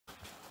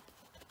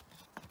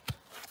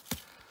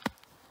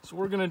So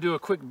we're going to do a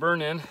quick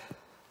burn-in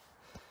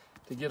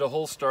to get a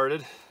hole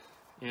started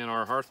in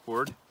our hearth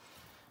board,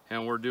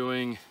 and we're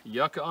doing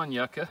yucca on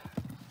yucca.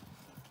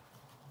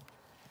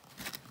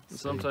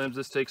 Sometimes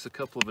this takes a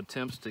couple of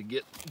attempts to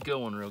get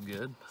going real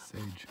good.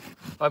 Sage.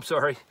 I'm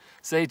sorry,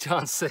 sage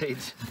on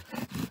sage.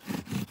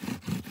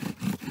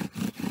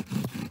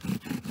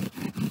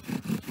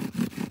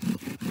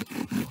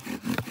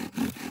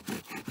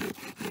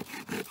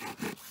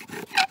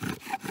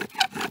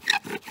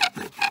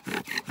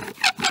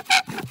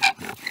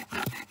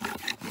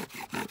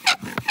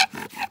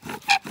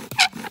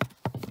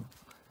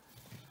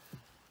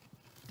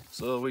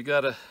 So we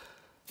got a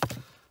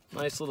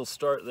nice little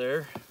start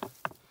there.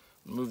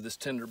 Move this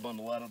tender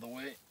bundle out of the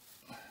way.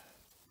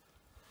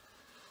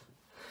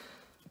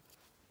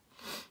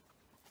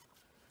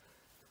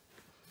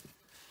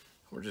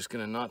 We're just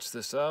going to notch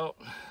this out.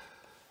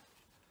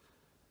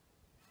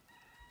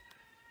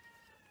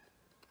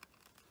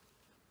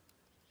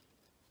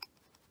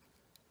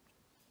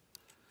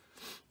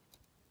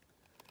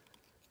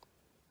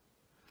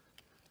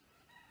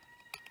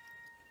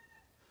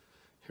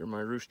 Hear my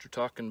rooster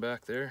talking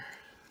back there.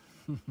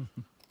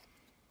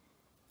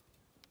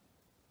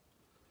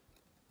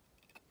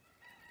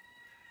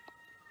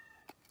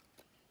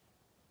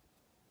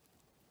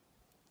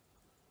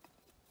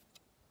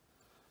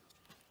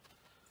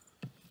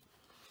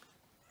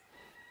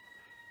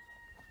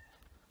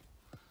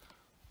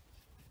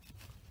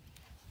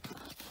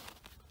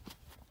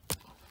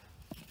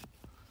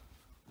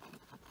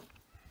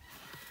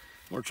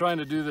 We're trying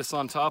to do this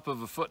on top of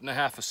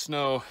 1.5 feet of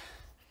snow,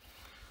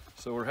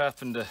 so we're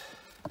having to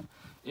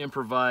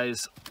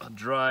improvise a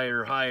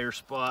drier, higher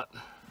spot.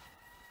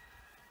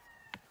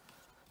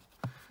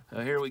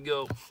 Now here we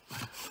go.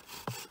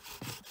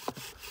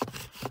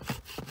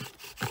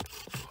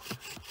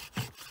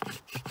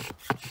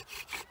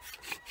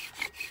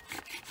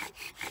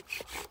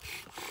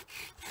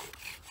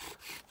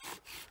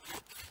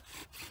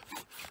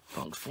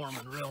 Punk's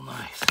forming real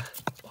nice.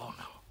 Oh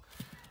no,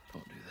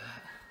 don't do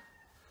that.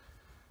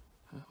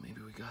 Well,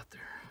 maybe we got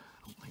there.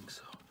 I don't think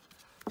so.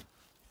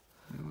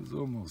 It was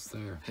almost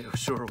there. It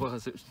sure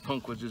was.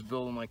 Punk was just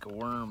building like a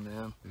worm,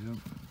 man. Yep.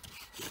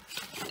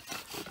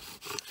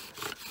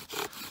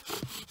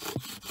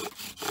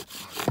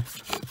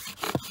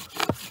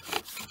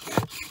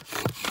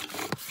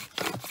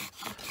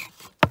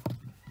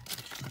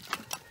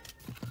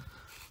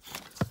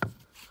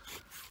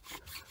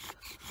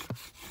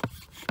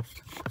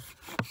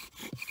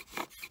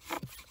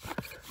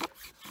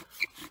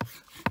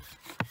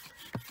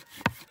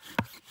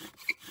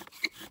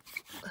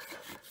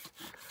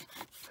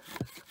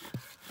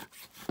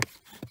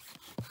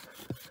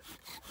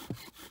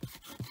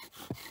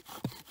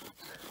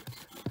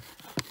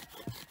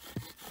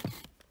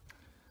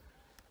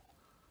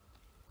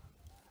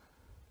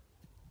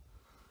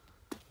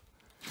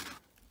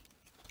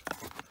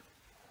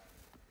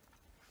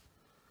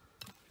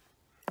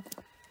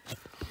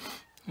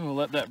 We'll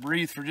let that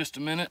breathe for just a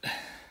minute.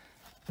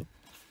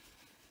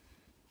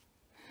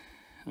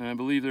 And I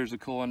believe there's a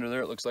coal under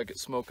there. It looks like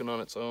it's smoking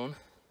on its own.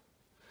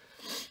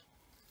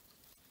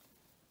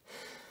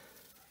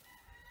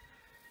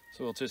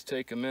 So we'll just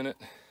take a minute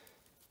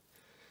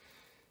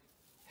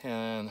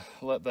and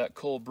let that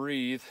coal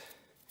breathe,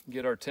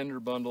 get our tinder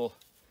bundle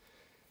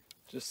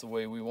just the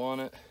way we want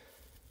it.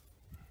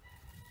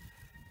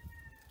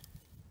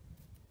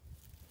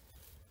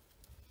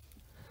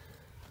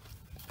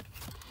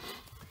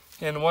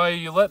 And while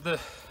you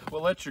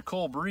let your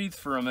coal breathe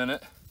for a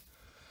minute,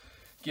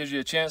 gives you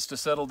a chance to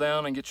settle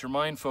down and get your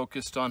mind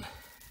focused on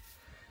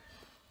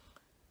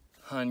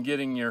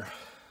getting your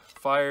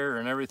fire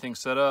and everything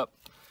set up.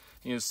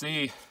 You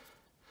see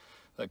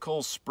that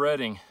coal's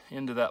spreading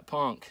into that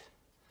punk.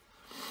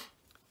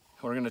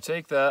 We're going to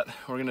take that,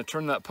 we're going to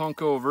turn that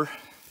punk over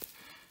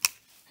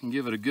and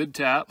give it a good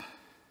tap.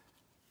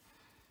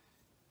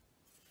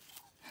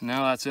 And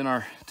now that's in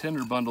our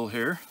tinder bundle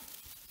here.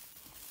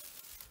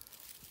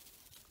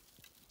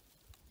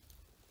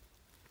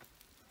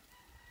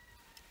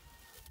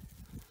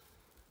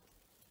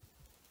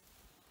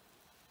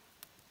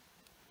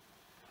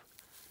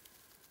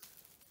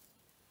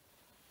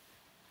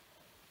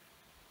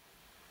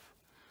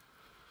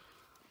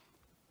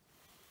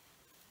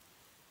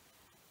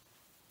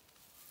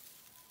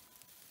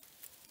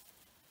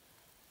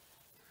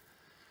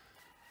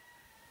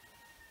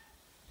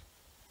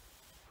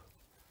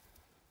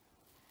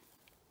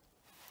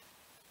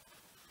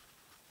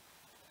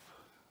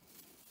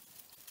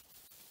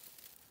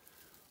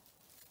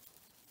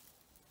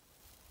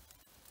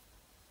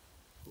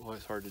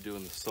 Always hard to do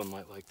in the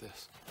sunlight like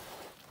this.